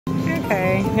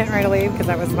Okay, getting ready to leave because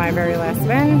that was my very last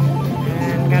spin.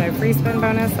 And got a free spin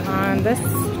bonus on this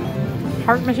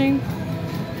heart machine.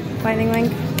 Lightning Link.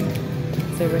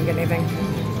 See if we can get anything.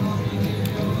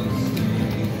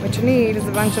 What you need is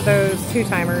a bunch of those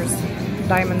 2-timers,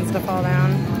 diamonds to fall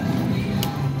down.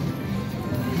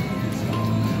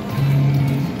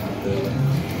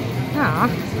 Aw,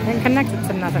 didn't connect it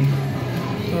to nothing.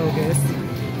 Oh, goose.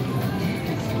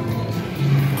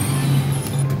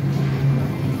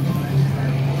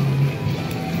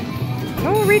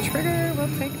 Oh, retrigger,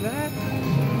 we'll take that.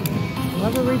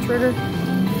 Love a retrigger.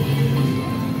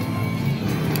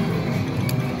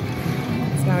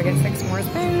 So now we get 6 more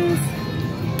spins.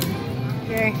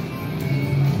 Yay.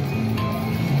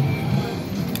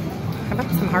 How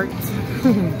about some hearts?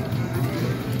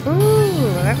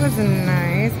 Ooh, that was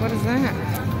nice. What is that?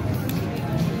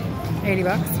 80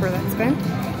 bucks for that spin.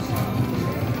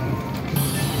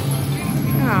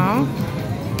 Oh.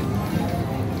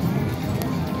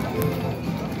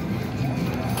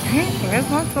 Hey, there's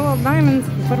lots of little diamonds.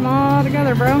 Put them all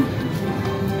together, bro.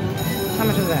 How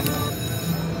much is that?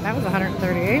 That was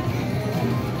 138.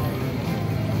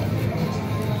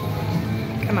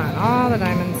 Come on, all the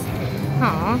diamonds.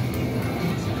 Aw.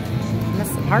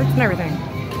 Missed some hearts and everything.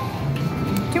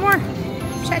 2 more.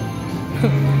 Shit.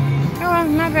 Oh well,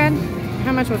 not bad.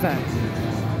 How much was that?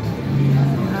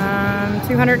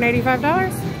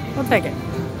 $285? We'll take it.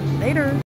 Later.